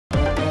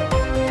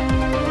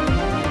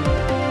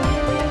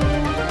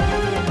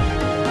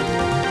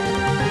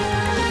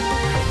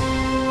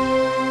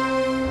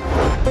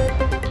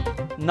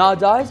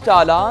नाजायज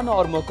चालान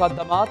और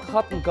मुकदमात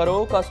खत्म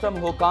करो, कस्टम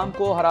हुकाम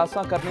को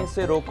हरासा करने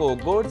से रोको।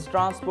 गुड्स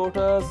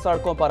ट्रांसपोर्टर्स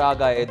सड़कों पर आ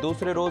गए।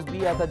 दूसरे रोज भी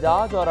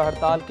एहतजाज और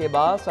हड़ताल के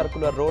बाद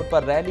सर्कुलर रोड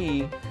पर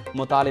रैली।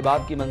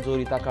 मुतालिबात की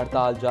मंजूरी तक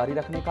हड़ताल जारी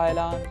रखने का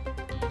ऐलान।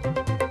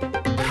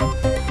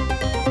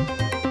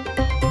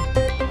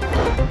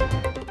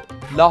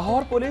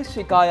 लाहौर पुलिस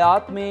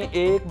शिकायत में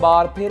एक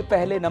बार फिर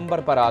पहले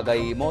नंबर पर आ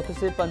गई।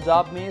 मोहतसिब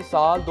पंजाब में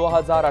साल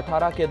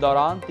 2018 के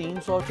दौरान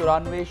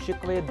 394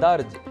 शिकवे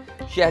दर्ज।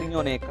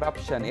 शहरियों ने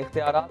करप्शन,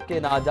 इख्तियारात के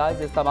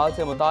नाजायज इस्तेमाल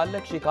से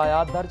मुताल्लिक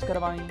शिकायत दर्ज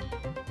करवाई।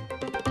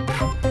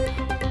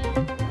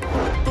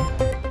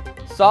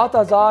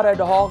 7000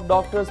 एडहॉक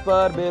डॉक्टर्स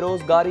पर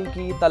बेरोजगारी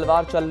की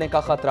तलवार चलने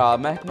का खतरा।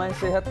 महकमा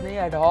सेहत ने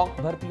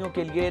एडहॉक भर्तियों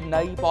के लिए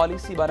नई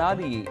पॉलिसी बना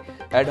ली।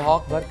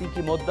 एडहॉक भर्ती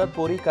की मुद्दत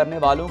पूरी करने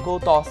वालों को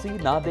तौसी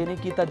न देने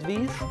की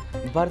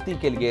तजवीज़। भर्ती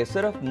के लिए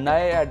सिर्फ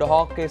नए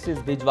एडहॉक केसेस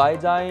भिजवाए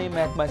जाएं।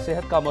 महकमा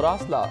सेहत का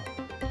मुरासला।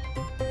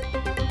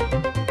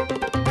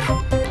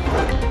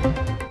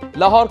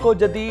 लाहौर को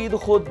जदीद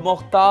खुद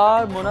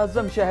मुख्तार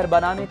मुनज़्ज़म शहर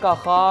बनाने का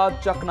ख्वाब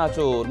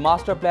चकनाचूर।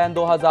 मास्टर प्लान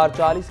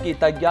 2040 की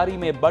तैयारी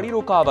में बड़ी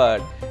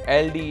रुकावट।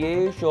 LDA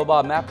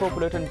शोबा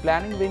मेट्रोपॉलिटन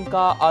प्लानिंग विंग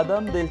का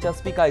अदम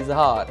दिलचस्पी का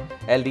इजहार।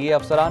 LDA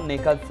अफसरान ने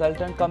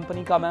कंसल्टेंट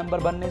कंपनी का मेंबर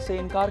बनने से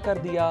इनकार कर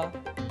दिया।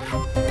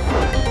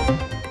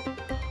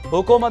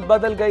 हुकूमत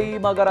बदल गई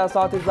मगर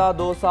असातिज़ा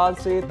 2 साल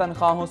से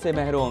तनख्वाहों से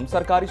महरूम।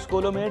 सरकारी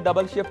स्कूलों में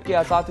डबल शिफ्ट के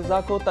असातिज़ा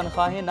को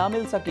तनख्वाहें ना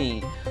मिल सकी।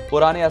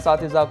 पुराने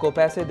असातिज़ा को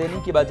पैसे देने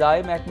की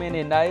बजाय महकमे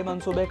ने नए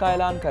मंसूबे का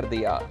ऐलान कर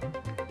दिया।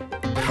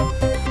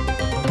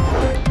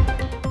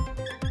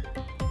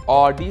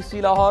 और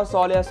DC लाहौर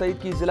सौलिया सईद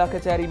की जिला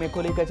कचहरी में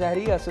खुली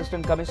कचहरी।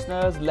 असिस्टेंट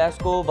कमिश्नर्स,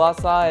 लेस्को,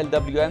 वासा,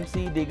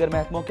 LWMC, दीगर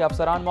महकमों के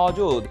अफसरान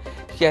मौजूद।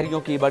 शहरियों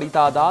की बड़ी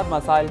तादाद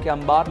मसाइल के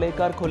अंबार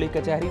लेकर खुली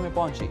कचहरी में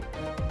पहुंची।